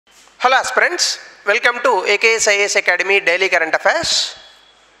Hello aspirants, welcome to AKS IAS Academy Daily Current Affairs.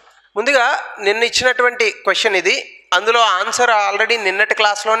 ముందుగా నిన్న ఇచ్చినటువంటి question ఇది. అందులో ఆన్సర్ ఆల్రెడీ నిన్నటి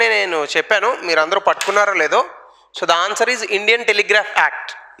క్లాస్లోనే నేను చెప్పాను, మీరు అందరూ పట్టుకున్నారో లేదో. So the answer is Indian telegraph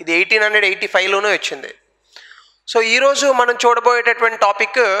act. ఇది 1885లోనే వచ్చింది. సో ఈరోజు మనం చూడబోయేటటువంటి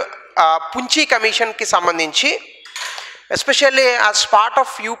టాపిక్ పుంచి కమిషన్కి సంబంధించి, especially as part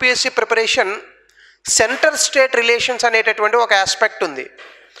of UPSC preparation centre state relations అనేటటువంటి ఒక ఆస్పెక్ట్ ఉంది.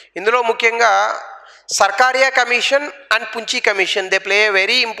 ఇందులో ముఖ్యంగా Sarkaria commission and Punchhi commission they play a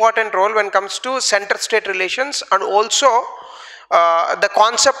very important role when comes to centre state relations and also the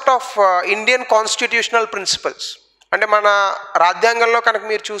concept of Indian constitutional principles. అంటే మన రాజ్యాంగంలో కనుక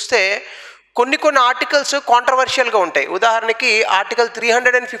మీరు చూస్తే కొన్ని ఆర్టికల్స్ కాంట్రవర్షియల్గా ఉంటాయి. ఉదాహరణకి ఆర్టికల్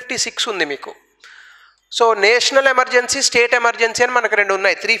 356 ఉంది మీకు. So national emergency, state emergency అని మనకు రెండు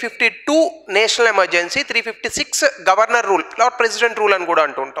ఉన్నాయి. 352 national emergency, 356 governor rule or president rule అని కూడా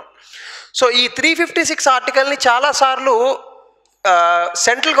అంటుంటాం. సో ఈ 356 ఆర్టికల్ని చాలాసార్లు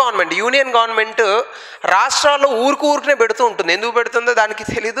సెంట్రల్ గవర్నమెంట్, యూనియన్ గవర్నమెంట్ రాష్ట్రాల్లో ఊరికనే పెడుతూ ఉంటుంది. ఎందుకు పెడుతుందో దానికి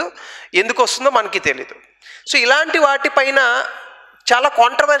తెలీదు, ఎందుకు వస్తుందో మనకి తెలీదు. సో ఇలాంటి వాటిపైన చాలా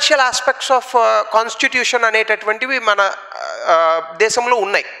కాంట్రవర్షియల్ ఆస్పెక్ట్స్ ఆఫ్ కాన్స్టిట్యూషన్ అనేటటువంటివి మన దేశంలో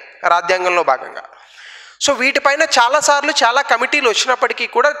ఉన్నాయి రాజ్యాంగంలో భాగంగా. సో వీటిపైన చాలాసార్లు చాలా కమిటీలు వచ్చినప్పటికీ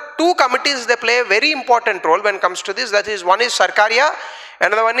కూడా 2 committees they play very important role when comes to this. That is one is Sarkaria,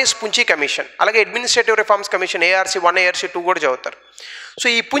 another one is Punchhi commission. అలాగే administrative reforms commission ARC 1, ARC 2 కూడా చదువుతారు. సో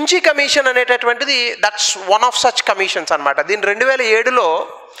ఈ పుంచి కమిషన్ అనేటటువంటిది that's one of such commissions అనమాట. దీని 2007లో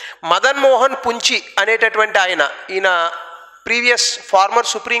మదన్ మోహన్ పుంచి అనేటటువంటి ఈయన previous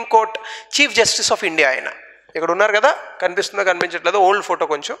farmer Supreme Court chief justice of India. ఆయన ఇక్కడ ఉన్నారు కదా, కనిపిస్తుందో కనిపించట్లేదు, ఓల్డ్ ఫోటో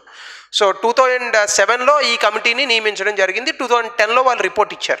కొంచెం. సో 2007లో ఈ కమిటీని నియమించడం జరిగింది. 2010లో వాళ్ళు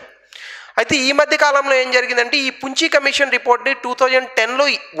రిపోర్ట్ ఇచ్చారు. అయితే ఈ మధ్య కాలంలో ఏం జరిగిందంటే, ఈ పుంచి కమిషన్ రిపోర్ట్ని 2010లో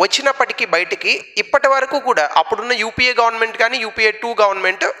వచ్చినప్పటికీ బయటికి ఇప్పటి వరకు కూడా అప్పుడున్న యూపీఏ గవర్నమెంట్ కానీ, UPA 2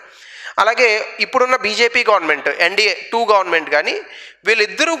 గవర్నమెంట్, అలాగే ఇప్పుడున్న బీజేపీ గవర్నమెంట్, NDA 2 గవర్నమెంట్ కానీ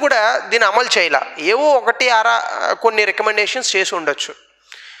వీళ్ళిద్దరూ కూడా దీన్ని అమలు చేయాల. ఏవో కొన్ని రికమెండేషన్స్ చేసి ఉండొచ్చు.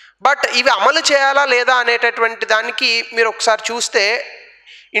 బట్ ఇవి అమలు చేయాలా లేదా అనేటటువంటి దానికి మీరు ఒకసారి చూస్తే,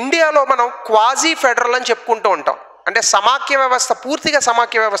 ఇండియాలో మనం క్వాజీ ఫెడరల్ అని చెప్పుకుంటూ ఉంటాం. అంటే సమాఖ్య వ్యవస్థ, పూర్తిగా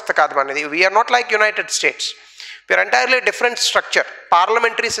సమాఖ్య వ్యవస్థ కాదు మనది. We are not like United states, we are entirely different structure.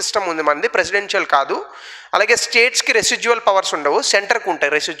 Parliamentary system ఉంది మనది, ప్రెసిడెన్షియల్ కాదు. అలాగే స్టేట్స్కి రెసిడ్యువల్ పవర్స్ ఉండవు, సెంటర్కి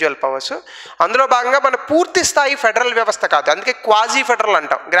ఉంటాయి రెసిడ్యువల్ పవర్స్. అందులో భాగంగా మన పూర్తి స్థాయి ఫెడరల్ వ్యవస్థ కాదు, అందుకే క్వాజీ ఫెడరల్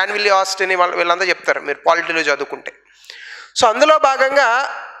అంటాం. గ్రాన్విల్లీ ఆస్టిన్ వీళ్ళంతా చెప్తారు మీరు పాలిటీలో చదువుకుంటే. సో అందులో భాగంగా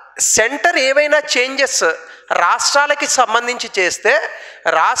సెంటర్ ఏవైనా చేంజెస్ రాష్ట్రాలకి సంబంధించి చేస్తే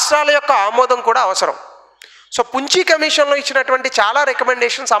రాష్ట్రాల యొక్క ఆమోదం కూడా అవసరం. సో పుంచి కమిషన్లో ఇచ్చినటువంటి చాలా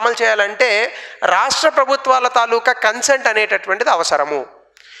రికమెండేషన్స్ అమలు చేయాలంటే రాష్ట్ర ప్రభుత్వాల తాలూకా కన్సెంట్ అనేటటువంటిది అవసరము.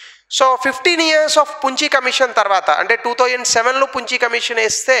 So 15 years of Punchhi commission తర్వాత, అంటే 2007లో పుంచి కమిషన్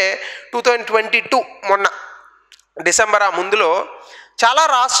వేస్తే 2022 మొన్న డిసెంబర్ ముందులో చాలా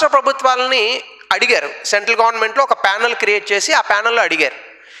రాష్ట్ర ప్రభుత్వాలని అడిగారు. సెంట్రల్ గవర్నమెంట్లో ఒక ప్యానెల్ క్రియేట్ చేసి ఆ ప్యానెల్లో అడిగారు,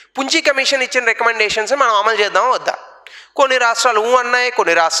 పుంచి కమిషన్ ఇచ్చిన రికమెండేషన్స్ మనం అమలు చేద్దామా వద్దా. కొన్ని రాష్ట్రాలు అన్నాయి,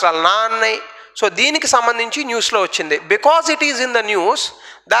 కొన్ని రాష్ట్రాలు నా అన్నాయి. సో దీనికి సంబంధించి న్యూస్లో వచ్చింది. Because it is in the news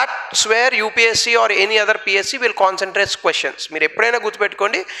that's where UPSC or any other PSC will concentrate questions. మీరు ఎప్పుడైనా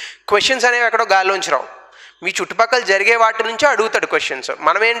గుర్తుపెట్టుకోండి, క్వశ్చన్స్ అనేవి ఎక్కడో గాల్లోంచి రావు, మీ చుట్టుపక్కల జరిగే వాటి నుంచే అడుగుతాడు క్వశ్చన్స్.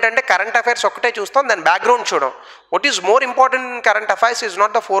 మనం ఏంటంటే కరెంట్ అఫైర్స్ ఒకటే చూస్తాం, దాని బ్యాక్గ్రౌండ్ చూడం. What is more important in current affairs is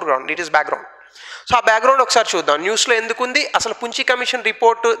not the foreground, it is background. So ఆ బ్యాక్గ్రౌండ్ ఒకసారి చూద్దాం. న్యూస్లో ఎందుకుంది, అసలు పుంచి కమిషన్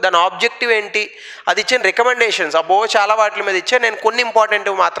రిపోర్టు, దాని ఆబ్జెక్టివ్ ఏంటి, అది ఇచ్చిన రికమెండేషన్స్ చాలా వాటి మీద ఇచ్చా. నేను కొన్ని ఇంపార్టెంట్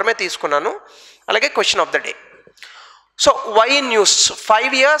మాత్రమే తీసుకున్నాను. అలాగే question of the day. So Y news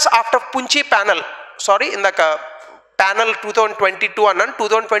 5 years after Punchhi panel, ఇందాక ప్యానల్ 2022 అన్నాను,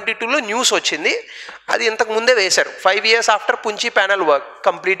 2022లో న్యూస్ వచ్చింది. అది ఇంతకు ముందే వేశారు. 5 years after Punchhi panel work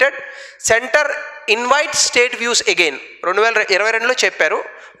completed, centre invite state views again 2022లో చెప్పారు,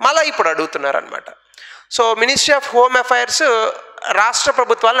 మళ్ళీ ఇప్పుడు అడుగుతున్నారు అనమాట. So ministry of home affairs రాష్ట్ర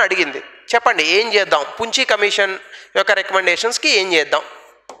ప్రభుత్వాలను అడిగింది, చెప్పండి ఏం చేద్దాం, పుంచి కమిషన్ యొక్క రికమెండేషన్స్కి ఏం చేద్దాం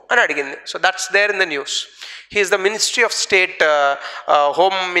అని అడిగింది. So that's there in the news. He is the ministry of state,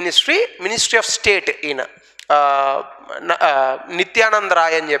 home ministry of state ఈయన నిత్యానంద్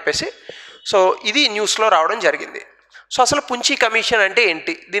రాయ్ అని చెప్పేసి. సో ఇది న్యూస్లో రావడం జరిగింది. సో అసలు పుంచి కమిషన్ అంటే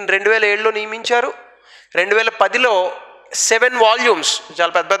ఏంటి, దీన్ని 2007లో నియమించారు. 2010లో 7 volumes,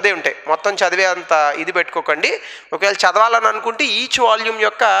 చాలా పెద్దదే ఉంటాయి, మొత్తం చదివే అంత ఇది పెట్టుకోకండి. ఒకవేళ చదవాలని అనుకుంటే ఈచ్ వాల్యూమ్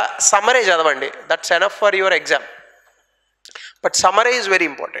యొక్క సమ్మరీ చదవండి, that's enough for your exam. But summary is very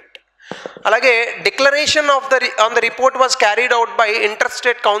important. అలాగే declaration on the report was carried out by inter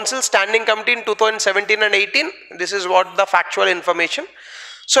state council standing committee in 2017 and 18. This is what the factual information.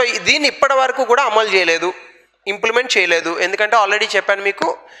 So దీన్ని ఇప్పటి వరకు కూడా అమలు చేయలేదు, implement చేయలేదు. ఎందుకంటే already చెప్పాను మీకు,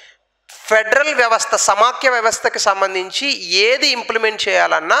 ఫెడరల్ వ్యవస్థ సమాఖ్య వ్యవస్థకి సంబంధించి ఏది ఇంప్లిమెంట్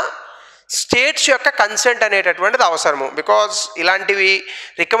చేయాలన్నా స్టేట్స్ యొక్క కన్సెంట్ అనేటటువంటిది అవసరము. బికాజ్ ఇలాంటివి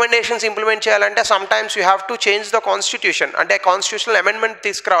రికమెండేషన్స్ ఇంప్లిమెంట్ చేయాలంటే sometimes you have to change the constitution, అంటే కాన్స్టిట్యూషనల్ అమెండ్మెంట్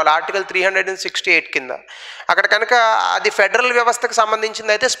తీసుకురావాలి ఆర్టికల్ 368 కింద. అక్కడ కనుక అది ఫెడరల్ వ్యవస్థకు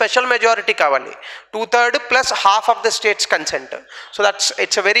సంబంధించింది అయితే స్పెషల్ మెజారిటీ కావాలి, 2/3 plus half of the states consent. So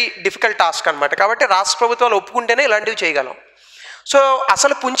it's a very difficult task అనమాట. కాబట్టి రాష్ట్ర ప్రభుత్వాలు ఒప్పుకుంటేనే ఇలాంటివి చేయగలం. సో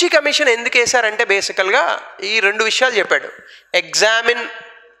అసలు పుంచి కమిషన్ ఎందుకు వేశారంటే బేసికల్గా ఈ 2 విషయాలు చెప్పాడు. Examine,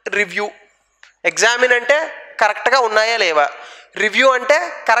 review. ఎగ్జామిన్ అంటే కరెక్ట్గా ఉన్నాయా లేవా, రివ్యూ అంటే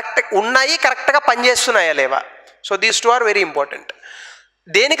కరెక్ట్గా పనిచేస్తున్నాయా లేవా. So these 2 are very important.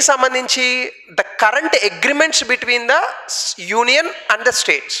 దేనికి సంబంధించి? The current agreements between the union and the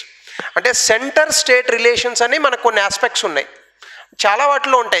states. అంటే సెంటర్ స్టేట్ రిలేషన్స్ అని మనకు కొన్ని ఆస్పెక్ట్స్ ఉన్నాయి, చాలా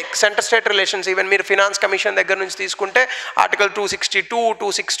వాటిలో ఉంటాయి సెంటర్ స్టేట్ రిలేషన్స్. ఈవెన్ మీరు ఫినాన్స్ కమిషన్ దగ్గర నుంచి తీసుకుంటే article 262,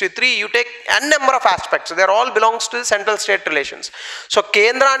 263, you take an number of aspects, they are all belongs to central state relations. So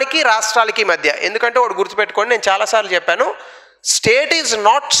కేంద్రానికి రాష్ట్రాలకి మధ్య, ఎందుకంటే ఒకటి గుర్తుపెట్టుకోండి, నేను చాలాసార్లు చెప్పాను, state is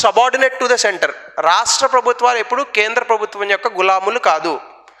not subordinate to the centre. రాష్ట్ర ప్రభుత్వాలు ఎప్పుడు కేంద్ర ప్రభుత్వం యొక్క గులాములు కాదు.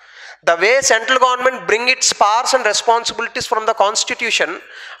 The way central government bring it's powers and responsibilities from the constitution,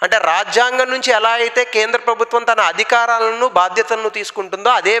 అంటే రాజ్యాంగం నుంచి ఎలా అయితే కేంద్ర ప్రభుత్వం తన అధికారాలను బాధ్యతలను తీసుకుంటుందో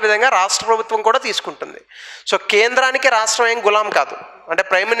అదేవిధంగా రాష్ట్ర ప్రభుత్వం కూడా తీసుకుంటుంది. సో కేంద్రానికి రాష్ట్రం ఏం గులాం కాదు. అంటే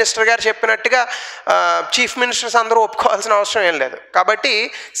ప్రైమ్ మినిస్టర్ గారు చెప్పినట్టుగా చీఫ్ మినిస్టర్స్ అందరూ ఒప్పుకోవాల్సిన అవసరం ఏం లేదు. కాబట్టి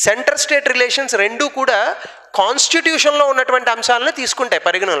సెంటర్ స్టేట్ రిలేషన్స్ రెండూ కూడా కాన్స్టిట్యూషన్లో ఉన్నటువంటి అంశాలను తీసుకుంటాయి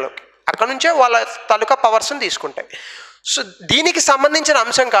పరిగణనలోకి, అక్కడ నుంచే వాళ్ళ తాలూకా పవర్స్ని తీసుకుంటాయి. సో దీనికి సంబంధించిన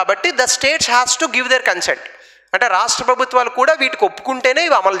అంశం కాబట్టి the states has to give there consent, అంటే రాష్ట్ర ప్రభుత్వాలు కూడా వీటికి ఒప్పుకుంటేనే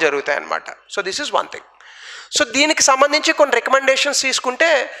ఇవి అమలు జరుగుతాయి అన్నమాట. So this is one thing. So దీనికి సంబంధించి కొన్ని రికమెండేషన్స్ తీసుకుంటే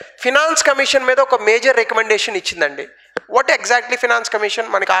ఫినాన్స్ కమిషన్ మీద ఒక major recommendation ఇచ్చిందండి. What exactly finance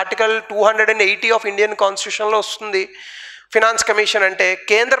commission? మనకి ఆర్టికల్ 280 ఆఫ్ ఇండియన్ కాన్స్టిట్యూషన్లో వస్తుంది. ఫినాన్స్ కమిషన్ అంటే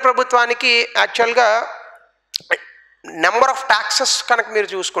కేంద్ర ప్రభుత్వానికి యాక్చువల్గా నెంబర్ ఆఫ్ ట్యాక్సెస్ కనుక మీరు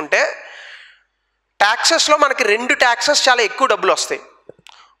చూసుకుంటే, ట్యాక్సెస్లో మనకి 2 ట్యాక్సెస్ చాలా ఎక్కువ డబ్బులు వస్తాయి.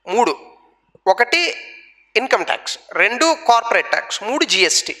 3, ఒకటి income tax, 2 corporate tax, 3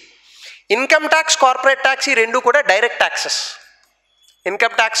 GST. Income tax, corporate tax ఈ 2 కూడా direct taxes.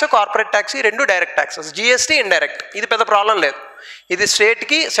 Income tax, corporate tax ఈ 2 డైరెక్ట్ ట్యాక్సెస్. జిఎస్టీ ఇండైరెక్ట్, ఇది పెద్ద ప్రాబ్లం లేదు, ఇది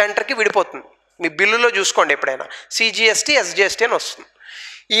స్టేట్కి సెంటర్కి విడిపోతుంది. మీ బిల్లులో చూసుకోండి ఎప్పుడైనా సిజిఎస్టీ, ఎస్జిఎస్టీ అని వస్తుంది.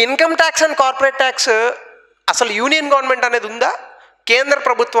 ఈ income tax and corporate tax అసలు యూనియన్ గవర్నమెంట్ అనేది ఉందా, కేంద్ర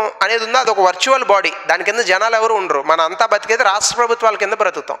ప్రభుత్వం అనేది ఉందా? అదొక వర్చువల్ బాడీ, దాని కింద జనాలు ఎవరు ఉండరు. మన అంతా బతికేది రాష్ట్ర ప్రభుత్వాల కింద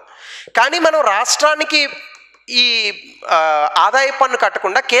బ్రతుకుతాం. కానీ మనం రాష్ట్రానికి ఈ ఆదాయ పన్ను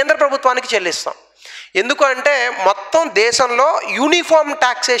కట్టకుండా కేంద్ర ప్రభుత్వానికి చెల్లిస్తాం. ఎందుకు అంటే మొత్తం దేశంలో యూనిఫామ్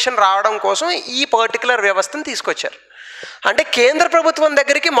ట్యాక్సేషన్ రావడం కోసం ఈ పర్టికులర్ వ్యవస్థను తీసుకొచ్చారు. అంటే కేంద్ర ప్రభుత్వం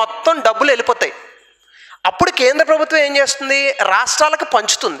దగ్గరికి మొత్తం డబ్బులు వెళ్ళిపోతాయి. అప్పుడు కేంద్ర ప్రభుత్వం ఏం చేస్తుంది? రాష్ట్రాలకు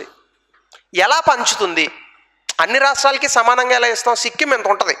పంచుతుంది. ఎలా పంచుతుంది? అన్ని రాష్ట్రాలకి సమానంగా ఎలా ఇస్తాం? సిక్కిం ఎంత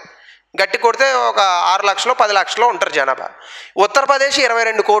ఉంటుంది, గట్టి కొడితే ఒక 6 లక్షలు 10 లక్షలు ఉంటారు జనాభా. ఉత్తరప్రదేశ్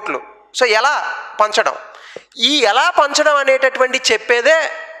 22 కోట్లు. సో ఎలా పంచడం? ఎలా పంచడం అనేటటువంటి చెప్పేదే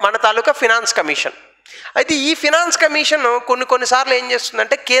మన తాలూకా ఫినాన్స్ కమిషన్. అయితే ఈ ఫినాన్స్ కమిషన్ కొన్నిసార్లు ఏం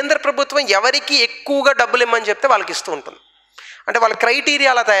చేస్తుందంటే కేంద్ర ప్రభుత్వం ఎవరికి ఎక్కువగా డబ్బులు ఇమ్మని చెప్తే వాళ్ళకి ఇస్తూ ఉంటుంది. అంటే వాళ్ళ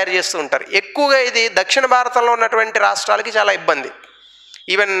క్రైటీరియా అలా తయారు చేస్తూ ఉంటారు. ఎక్కువగా ఇది దక్షిణ భారతంలో ఉన్నటువంటి రాష్ట్రాలకి చాలా ఇబ్బంది.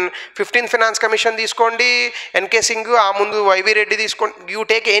 ఈవెన్ 15th ఫినాన్స్ కమిషన్ తీసుకోండి, ఎన్కే సింగ్, ఆ ముందు వైవి రెడ్డి తీసుకోండి, you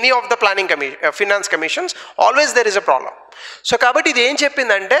take any of the planning finance commissions, always there is a problem. So కాబట్టి ఇది ఏం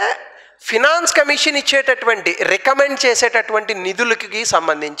చెప్పిందంటే ఫినాన్స్ కమిషన్ ఇచ్చేటటువంటి రికమెండ్ చేసేటటువంటి నిధులకి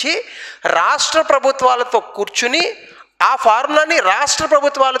సంబంధించి రాష్ట్ర ప్రభుత్వాలతో కూర్చుని ఆ ఫార్ములాని రాష్ట్ర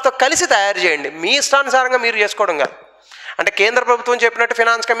ప్రభుత్వాలతో కలిసి తయారు చేయండి, మీ ఇష్టానుసారంగా మీరు చేసుకోవడం కాదు. అంటే కేంద్ర ప్రభుత్వం చెప్పినట్టు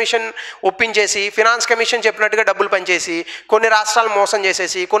ఫినాన్స్ కమిషన్ ఒప్పించేసి ఫినాన్స్ కమిషన్ చెప్పినట్టుగా డబ్బులు పనిచేసి కొన్ని రాష్ట్రాలు మోసం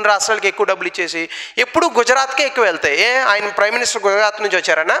చేసేసి కొన్ని రాష్ట్రాలకి ఎక్కువ డబ్బులు ఇచ్చేసి ఎప్పుడు గుజరాత్కే ఎక్కువ వెళ్తాయి. ఆయన ప్రైమ్ మినిస్టర్ గుజరాత్ నుంచి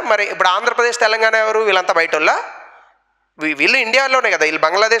వచ్చారన్నా, మరి ఇప్పుడు ఆంధ్రప్రదేశ్ తెలంగాణ ఎవరు? వీళ్ళంతా బయట వాళ్ళ? వీళ్ళు ఇండియాలోనే కదా, వీళ్ళు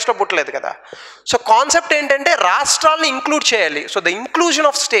బంగ్లాదేశ్లో పుట్టలేదు కదా. సో కాన్సెప్ట్ ఏంటంటే రాష్ట్రాలను ఇంక్లూడ్ చేయాలి. So the inclusion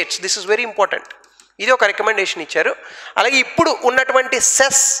of states, this is very important. ఇది ఒక రికమెండేషన్ ఇచ్చారు. అలాగే ఇప్పుడు ఉన్నటువంటి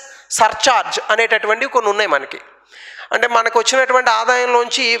సెస్ సర్చార్జ్ అనేటటువంటివి కొన్ని ఉన్నాయి మనకి. అంటే మనకు వచ్చినటువంటి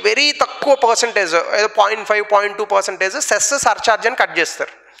ఆదాయంలోంచి వెరీ తక్కువ పర్సంటేజ్, ఏదో 0.5, 0.2% సెస్ సర్చార్జ్ అని కట్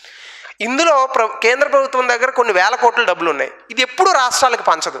చేస్తారు. ఇందులో కేంద్ర ప్రభుత్వం దగ్గర కొన్ని వేల కోట్ల డబ్బులు ఉన్నాయి. ఇది ఎప్పుడు రాష్ట్రాలకు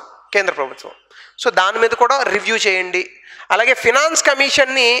పంచదు కేంద్ర ప్రభుత్వం. సో దాని మీద కూడా రివ్యూ చేయండి. అలాగే ఫినాన్స్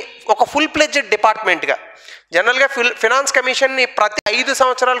కమిషన్ని ఒక ఫుల్ ప్లెడ్జ్డ్ డిపార్ట్మెంట్గా, జనరల్గా ఫినాన్స్ కమిషన్ని ప్రతి 5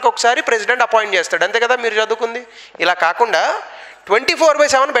 సంవత్సరాలకు ఒకసారి ప్రెసిడెంట్ అపాయింట్ చేస్తాడు, అంతే కదా మీరు చదువుకుంది. ఇలా కాకుండా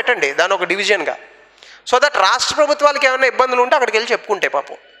 24/7 పెట్టండి దాని ఒక డివిజన్గా. సో దట్ రాష్ట్ర ప్రభుత్వాలకు ఏమైనా ఇబ్బందులు ఉంటే అక్కడికి వెళ్ళి చెప్పుకుంటే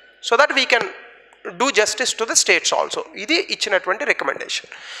పాపం. So that we can do justice to the states also. ఇది ఇచ్చినటువంటి రికమెండేషన్.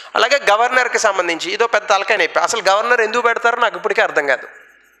 అలాగే గవర్నర్కి సంబంధించి ఇదో పెద్ద తలకాయ నొప్పి. అసలు గవర్నర్ ఎందుకు పెడతారో నాకు ఇప్పటికే అర్థం కాదు.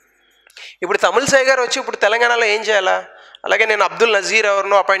 ఇప్పుడు తమిళసై గారు వచ్చి ఇప్పుడు తెలంగాణలో ఏం చేయాలా? అలాగే నేను అబ్దుల్ నజీర్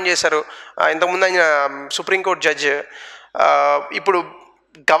ఎవరినో అపాయింట్ చేశారు, ఇంతకుముందు ఆయన సుప్రీంకోర్టు జడ్జ్. ఇప్పుడు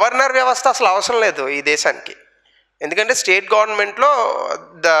గవర్నర్ వ్యవస్థ అసలు అవసరం లేదు ఈ దేశానికి. ఎందుకంటే స్టేట్ గవర్నమెంట్లో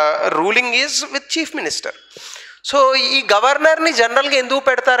the ruling is with chief minister. So ఈ గవర్నర్ని జనరల్గా ఎందుకు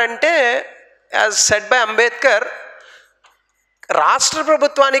పెడతారంటే, యాజ్ సెడ్ బై అంబేద్కర్, రాష్ట్ర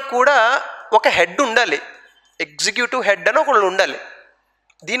ప్రభుత్వానికి కూడా ఒక హెడ్ ఉండాలి, ఎగ్జిక్యూటివ్ హెడ్ అని ఒకళ్ళు ఉండాలి,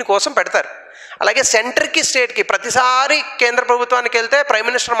 దీనికోసం పెడతారు. అలాగే సెంటర్కి స్టేట్కి ప్రతిసారి కేంద్ర ప్రభుత్వానికి వెళ్తే ప్రైమ్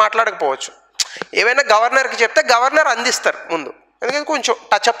మినిస్టర్ మాట్లాడకపోవచ్చు, ఏవైనా గవర్నర్కి చెప్తే గవర్నర్ అందిస్తారు ముందు, ఎందుకంటే కొంచెం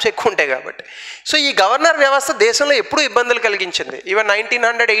టచ్అప్స్ ఎక్కువ ఉంటాయి కాబట్టి. సో ఈ గవర్నర్ వ్యవస్థ దేశంలో ఎప్పుడూ ఇబ్బందులు కలిగించింది. ఈవెన్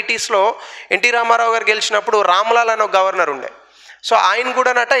 1980s ఎన్టీ రామారావు గారు గెలిచినప్పుడు రామ్లాల్ అనే ఒక గవర్నర్ ఉండే. సో ఆయన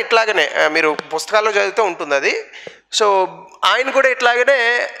కూడా నట ఇట్లాగనే, మీరు పుస్తకాల్లో చదివితే ఉంటుంది అది. సో ఆయన కూడా ఇట్లాగనే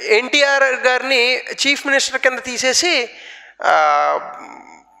ఎన్టీఆర్ గారిని చీఫ్ మినిస్టర్ కింద తీసేసి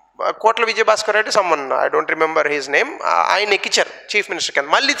కోట్ల Vijayabhaskar Reddy someone, I don't remember his name, ఆయన ఎక్కించారు చీఫ్ మినిస్టర్ కింద,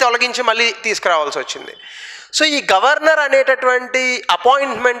 మళ్ళీ తొలగించి మళ్ళీ తీసుకురావాల్సి వచ్చింది. సో ఈ గవర్నర్ అనేటటువంటి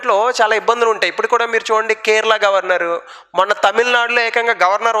అపాయింట్మెంట్లో చాలా ఇబ్బందులు ఉంటాయి. ఇప్పుడు కూడా మీరు చూడండి, కేరళ గవర్నరు, మొన్న తమిళనాడులో ఏకంగా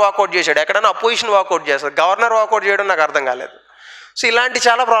గవర్నర్ వాకౌట్ చేశాడు. ఎక్కడైనా అపోజిషన్ వాకౌట్ చేస్తారు, గవర్నర్ వాకౌట్ చేయడం నాకు అర్థం కాలేదు. సో ఇలాంటి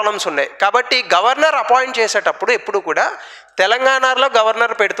చాలా ప్రాబ్లమ్స్ ఉన్నాయి. కాబట్టి గవర్నర్ అపాయింట్ చేసేటప్పుడు ఎప్పుడు కూడా తెలంగాణలో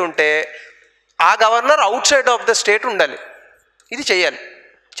గవర్నర్ పెడుతుంటే ఆ governor out side of the state ఉండాలి. ఇది చేయాలి,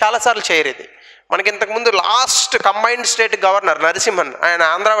 చాలాసార్లు చేయరు ఇది. మనకి ఇంతకుముందు last combined state governor Narasimhan, ఆయన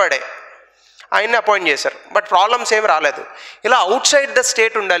ఆంధ్రవాడే, ఆయన్ని అపాయింట్ చేశారు, బట్ ప్రాబ్లమ్స్ ఏమి రాలేదు. ఇలా అవుట్ సైడ్ ద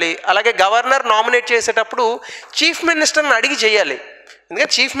స్టేట్ ఉండాలి. అలాగే గవర్నర్ నామినేట్ చేసేటప్పుడు చీఫ్ మినిస్టర్ని అడిగి చేయాలి.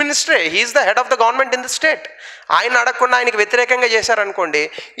 ఎందుకంటే chief మినిస్టరే, he's the head of the government in the state. ఆయన అడగకుండా ఆయనకి వ్యతిరేకంగా చేశారనుకోండి,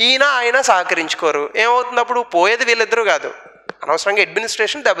 ఆయన సహకరించుకోరు. ఏమవుతుంది అప్పుడు? పోయేది వీళ్ళిద్దరూ కాదు, అనవసరంగా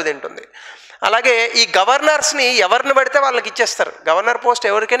అడ్మినిస్ట్రేషన్ దెబ్బతింటుంది. అలాగే ఈ గవర్నర్స్ని ఎవరిని పడితే వాళ్ళకి ఇచ్చేస్తారు. గవర్నర్ పోస్ట్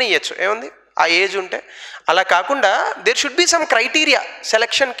ఎవరికైనా ఇవ్వచ్చు, ఏముంది ఆ ఏజ్ ఉంటే. అలా కాకుండా there should be some criteria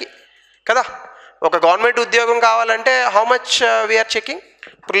సెలక్షన్కి కదా. ఒక గవర్నమెంట్ ఉద్యోగం కావాలంటే how much we are checking?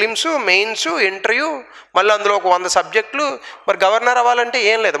 Prelims, mains, interview, మళ్ళీ అందులో ఒక 100 సబ్జెక్టులు. మరి గవర్నర్ అవ్వాలంటే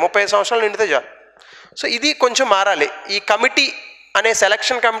ఏం లేదు, 35 సంవత్సరాలు నిండితే చాలు. సో ఇది కొంచెం మారాలి. ఈ కమిటీ అనే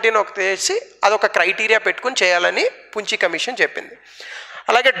సెలక్షన్ కమిటీని ఒక చేసి అదొక క్రైటీరియా పెట్టుకుని చేయాలని పుంచి కమిషన్ చెప్పింది.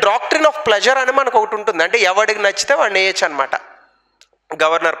 అలాగే డాక్ట్రిన్ ఆఫ్ ప్లెజర్ అని మనకు ఒకటి ఉంటుంది, అంటే ఎవడికి నచ్చితే వాడిని వేయచ్చు అనమాట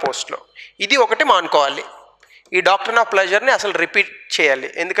గవర్నర్ పోస్ట్లో. ఇది ఒకటి మానుకోవాలి. ఈ డాక్ట్రిన్ ఆఫ్ ప్లెజర్ని అసలు రిపీట్ చేయాలి,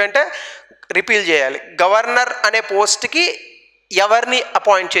 ఎందుకంటే రిపీల్ చేయాలి. గవర్నర్ అనే పోస్ట్కి ఎవరిని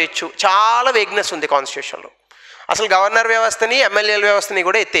అపాయింట్ చేయొచ్చు, చాలా వేగ్నెస్ ఉంది కాన్స్టిట్యూషన్లో. అసలు గవర్నర్ వ్యవస్థని, ఎమ్మెల్యేల వ్యవస్థని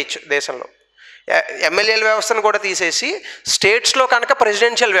కూడా ఎత్తేయచ్చు దేశంలో. ఎమ్మెల్యేల వ్యవస్థను కూడా తీసేసి స్టేట్స్లో కనుక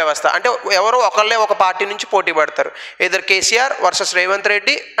ప్రెసిడెన్షియల్ వ్యవస్థ, అంటే ఎవరో ఒకళ్ళే ఒక పార్టీ నుంచి పోటీ పడతారు. ఏదర్ కేసీఆర్ వర్సెస్ రేవంత్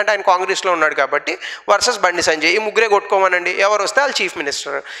రెడ్డి, అంటే ఆయన కాంగ్రెస్లో ఉన్నాడు కాబట్టి, వర్సెస్ బండి సంజయ్, ఈ ముగ్గురే కొట్టుకోమనండి. ఎవరు వస్తే వాళ్ళు చీఫ్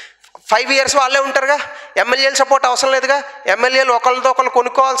మినిస్టర్. 5 years వాళ్ళే ఉంటారుగా, ఎమ్మెల్యేల సపోర్ట్ అవసరం లేదుగా, ఎమ్మెల్యేలు ఒకళ్ళతో ఒకళ్ళు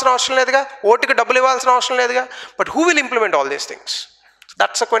కొనుక్కోవాల్సిన అవసరం లేదుగా, ఓటుకి డబ్బులు ఇవ్వాల్సిన అవసరం లేదుగా. But who will implement all these things?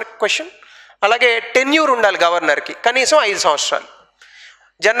 That's a question. అలాగే టెన్యూర్ ఉండాలి గవర్నర్కి, కనీసం 5 సంవత్సరాలు.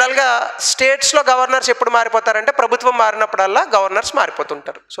 జనరల్గా స్టేట్స్లో గవర్నర్స్ ఎప్పుడు మారిపోతారంటే ప్రభుత్వం మారినప్పుడల్లా గవర్నర్స్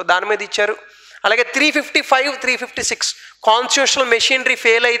మారిపోతుంటారు. సో దాని మీద ఇచ్చారు. అలాగే 355, 356 కాన్స్టిట్యూషనల్ మెషినరీ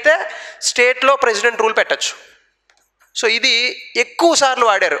ఫెయిల్ అయితే స్టేట్లో ప్రెసిడెంట్ రూల్ పెట్టచ్చు. సో ఇది ఎక్కువ సార్లు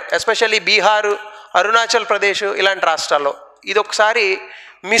వాడారు, ఎస్పెషల్లీ బీహారు, అరుణాచల్ ప్రదేశ్ ఇలాంటి రాష్ట్రాల్లో. ఇది ఒకసారి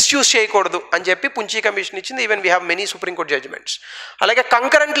మిస్యూజ్ చేయకూడదు అని చెప్పి పుంచి కమిషన్ ఇచ్చింది. Even we have many supreme court judgements. అలాగే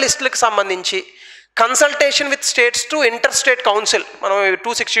కంకరెంట్ లిస్టులకు సంబంధించి consultation with states to inter state council, మనం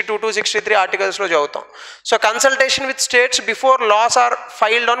 262, 263 ఆర్టికల్స్లో చదువుతాం. So consultation with states before loss are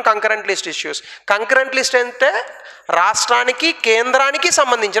filed on concurrent list issues. Concurrent list అంటే రాష్ట్రానికి కేంద్రానికి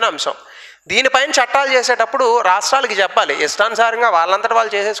సంబంధించిన అంశం. దీనిపైన చట్టాలు చేసేటప్పుడు రాష్ట్రాలకి చెప్పాలి, ఇష్టానుసారంగా వాళ్ళంతటా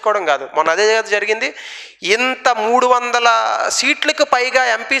వాళ్ళు చేసేసుకోవడం కాదు. మొన్న అదే జరిగింది. ఇంత 300 సీట్లకు పైగా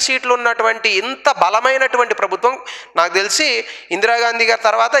ఎంపీ సీట్లు ఉన్నటువంటి ఇంత బలమైనటువంటి ప్రభుత్వం, నాకు తెలిసి ఇందిరాగాంధీ గారి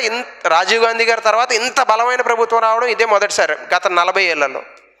తర్వాత, రాజీవ్ గాంధీ గారి తర్వాత ఇంత బలమైన ప్రభుత్వం రావడం ఇదే మొదటిసారి గత 40 ఏళ్లలో.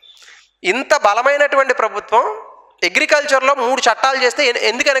 ఇంత బలమైనటువంటి ప్రభుత్వం అగ్రికల్చర్లో 3 చట్టాలు చేస్తే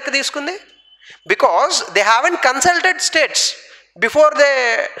ఎందుకు వెనక్కి తీసుకుంది? Because they haven't consulted states before they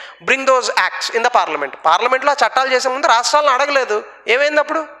bring those acts in the parliament. పార్లమెంట్లో చట్టాలు చేసే ముందు రాష్ట్రాలను అడగలేదు. ఏమైంది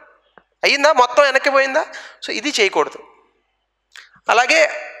అప్పుడు? అయ్యిందా? మొత్తం వెనక్కి పోయిందా? సో ఇది చేయకూడదు. అలాగే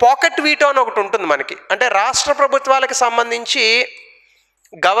పాకెట్ వీటో అని ఒకటి ఉంటుంది మనకి, అంటే రాష్ట్ర ప్రభుత్వాలకు సంబంధించి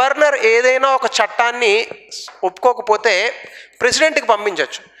గవర్నర్ ఏదైనా ఒక చట్టాన్ని ఒప్పుకోకపోతే ప్రెసిడెంట్కి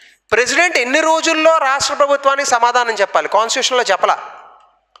పంపించవచ్చు. ప్రెసిడెంట్ ఎన్ని రోజుల్లో రాష్ట్ర ప్రభుత్వానికి సమాధానం చెప్పాలి, కాన్స్టిట్యూషన్లో చెప్పలా.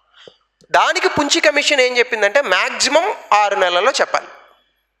 దానికి పుంచి కమిషన్ ఏం చెప్పిందంటే మ్యాక్సిమం 6 నెలల్లో చెప్పాలి.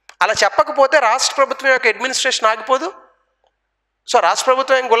 అలా చెప్పకపోతే రాష్ట్ర ప్రభుత్వం యొక్క అడ్మినిస్ట్రేషన్ ఆగిపోదు. సో రాష్ట్ర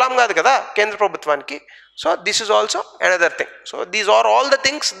ప్రభుత్వం ఏం గులాం కాదు కదా కేంద్ర ప్రభుత్వానికి. So this is also another thing. So these are all the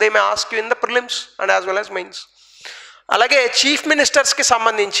things they may ask you in the prelims and as well as mains. అలాగే చీఫ్ మినిస్టర్స్కి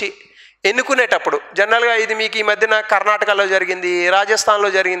సంబంధించి ఎన్నుకునేటప్పుడు జనరల్గా ఇది మీకు ఈ మధ్యన కర్ణాటకలో జరిగింది, రాజస్థాన్లో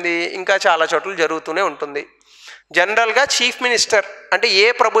జరిగింది, ఇంకా చాలా చోట్ల జరుగుతూనే ఉంటుంది. జనరల్గా చీఫ్ మినిస్టర్ అంటే ఏ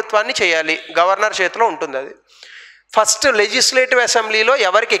ప్రభుత్వాన్ని చేయాలి, గవర్నర్ చేతిలో ఉంటుంది అది. ఫస్ట్ లెజిస్లేటివ్ అసెంబ్లీలో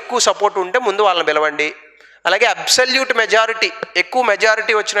ఎవరికి ఎక్కువ సపోర్ట్ ఉంటే ముందు వాళ్ళని పిలవండి. అలాగే అబ్సల్యూట్ మెజారిటీ, ఎక్కువ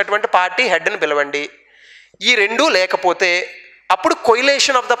మెజారిటీ వచ్చినటువంటి పార్టీ హెడ్ని పిలవండి. ఈ రెండూ లేకపోతే అప్పుడు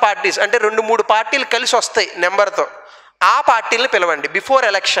కొయిలేషన్ ఆఫ్ ద పార్టీస్ అంటే 2-3 పార్టీలు కలిసి వస్తాయి నెంబర్తో, ఆ పార్టీలను పిలవండి. బిఫోర్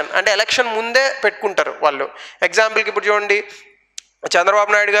ఎలక్షన్ అంటే ఎలక్షన్ ముందే పెట్టుకుంటారు వాళ్ళు. ఎగ్జాంపుల్కి ఇప్పుడు చూడండి,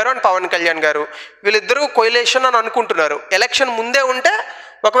 చంద్రబాబు నాయుడు గారు అండ్ పవన్ కళ్యాణ్ గారు వీళ్ళిద్దరూ కొయిలేషన్ అని అనుకుంటున్నారు. ఎలక్షన్ ముందే ఉంటే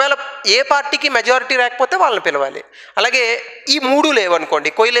ఒకవేళ ఏ పార్టీకి మెజారిటీ రాకపోతే వాళ్ళని పిలవాలి. అలాగే ఈ 3 లేవనుకోండి,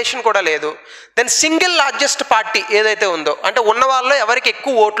 కొయిలేషన్ కూడా లేదు, దెన్ సింగిల్ లార్జెస్ట్ పార్టీ ఏదైతే ఉందో అంటే ఉన్న వాళ్ళలో ఎవరికి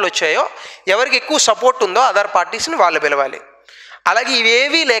ఎక్కువ ఓట్లు వచ్చాయో, ఎవరికి ఎక్కువ సపోర్ట్ ఉందో అదర్ పార్టీస్ని వాళ్ళు పిలవాలి. అలాగే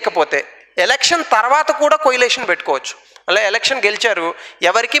ఇవేవీ లేకపోతే ఎలక్షన్ తర్వాత కూడా కొయిలేషన్ పెట్టుకోవచ్చు. అలా ఎలక్షన్ గెలిచారు,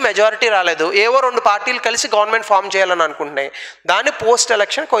 ఎవరికి మెజారిటీ రాలేదు, ఏవో 2 పార్టీలు కలిసి గవర్నమెంట్ ఫామ్ చేయాలని అనుకుంటున్నాయి, దాన్ని పోస్ట్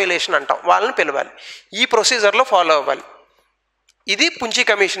ఎలక్షన్ కొయిలేషన్ అంటాం. వాళ్ళని పిలవాలి. ఈ ప్రొసీజర్లో ఫాలో అవ్వాలి. ఇది పుంచి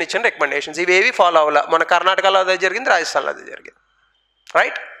కమిషన్ ఇచ్చిన రికమెండేషన్స్. ఇవేవి ఫాలో అవ్వాలి. మన కర్ణాటకలో అదే జరిగింది, రాజస్థాన్లో అదే జరిగింది.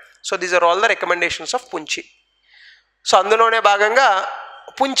 Right. So these are all the recommendations of Punchhi. So అందులోనే భాగంగా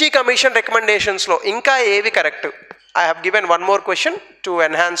పుంచి కమిషన్ రికమెండేషన్స్లో ఇంకా ఏవి correct, I have given one more question to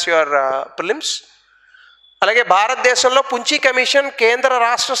enhance your prelims. అలాగే భారతదేశంలో పుంచి కమిషన్ కేంద్ర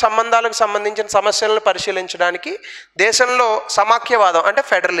రాష్ట్ర సంబంధాలకు సంబంధించిన సమస్యలను పరిశీలించడానికి, దేశంలో సమాఖ్యవాదం అంటే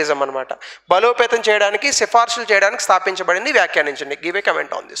ఫెడరలిజం అనమాట బలోపేతం చేయడానికి, సిఫార్సులు చేయడానికి స్థాపించబడింది. వ్యాఖ్యానించండి. Give a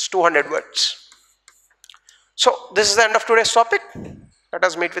comment on this 200 words. So this is the end of today's topic. Let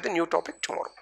us meet with a new topic tomorrow.